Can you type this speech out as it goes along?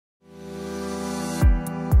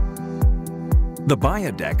The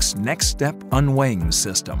Biodex NxStep Unweighing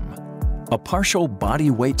System, a partial body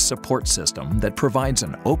weight support system that provides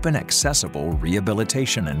an open, accessible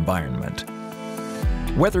rehabilitation environment.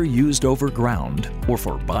 Whether used over ground or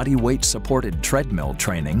for body weight supported treadmill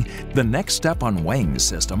training, the NxStep Unweighing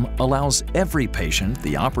system allows every patient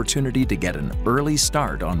the opportunity to get an early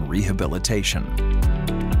start on rehabilitation.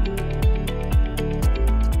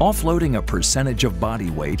 Offloading a percentage of body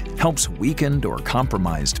weight helps weakened or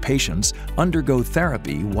compromised patients undergo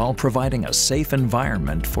therapy while providing a safe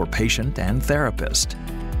environment for patient and therapist.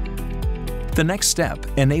 The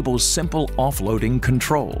NxStep enables simple offloading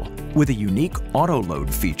control with a unique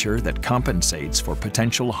auto-load feature that compensates for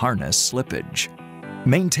potential harness slippage,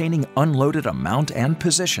 maintaining unloaded amount and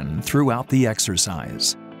position throughout the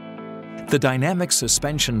exercise. The dynamic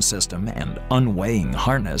suspension system and unweighing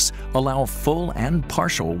harness allow full and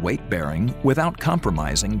partial weight bearing without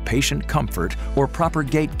compromising patient comfort or proper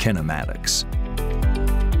gait kinematics.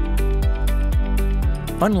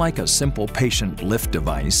 Unlike a simple patient lift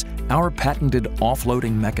device, our patented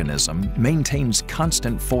offloading mechanism maintains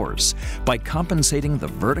constant force by compensating the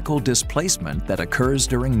vertical displacement that occurs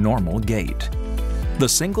during normal gait. The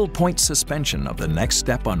single-point suspension of the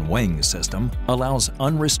NxStep Unweighing system allows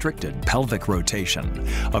unrestricted pelvic rotation,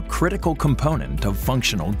 a critical component of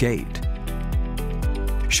functional gait.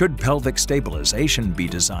 Should pelvic stabilization be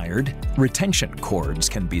desired, retention cords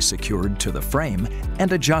can be secured to the frame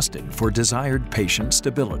and adjusted for desired patient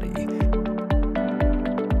stability.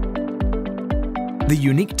 The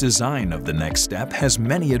unique design of the NxStep has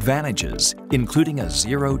many advantages, including a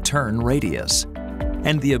zero-turn radius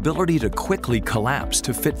and the ability to quickly collapse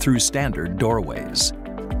to fit through standard doorways.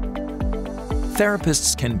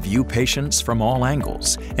 Therapists can view patients from all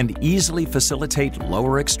angles and easily facilitate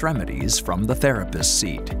lower extremities from the therapist's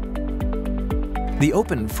seat. The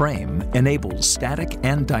open frame enables static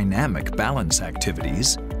and dynamic balance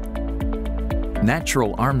activities,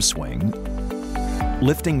 natural arm swing,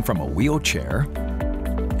 lifting from a wheelchair,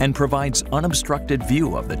 and provides unobstructed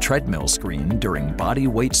view of the treadmill screen during body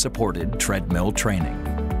weight supported treadmill training.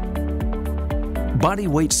 Body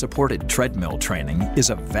weight supported treadmill training is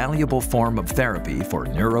a valuable form of therapy for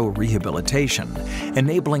neurorehabilitation,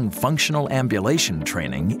 enabling functional ambulation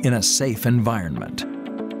training in a safe environment.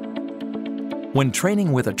 When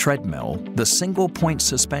training with a treadmill, the single-point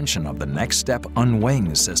suspension of the NxStep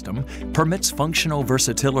Unweighing system permits functional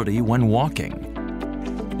versatility when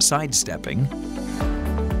walking, sidestepping,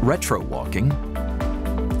 retro-walking,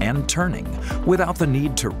 and turning without the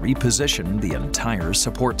need to reposition the entire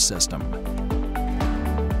support system.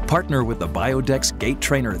 Partner with the Biodex Gait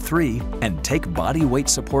Trainer 3 and take body weight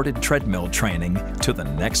supported treadmill training to the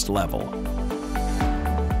next level.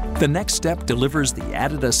 The NxStep delivers the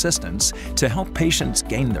added assistance to help patients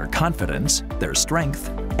gain their confidence, their strength,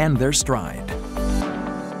 and their stride.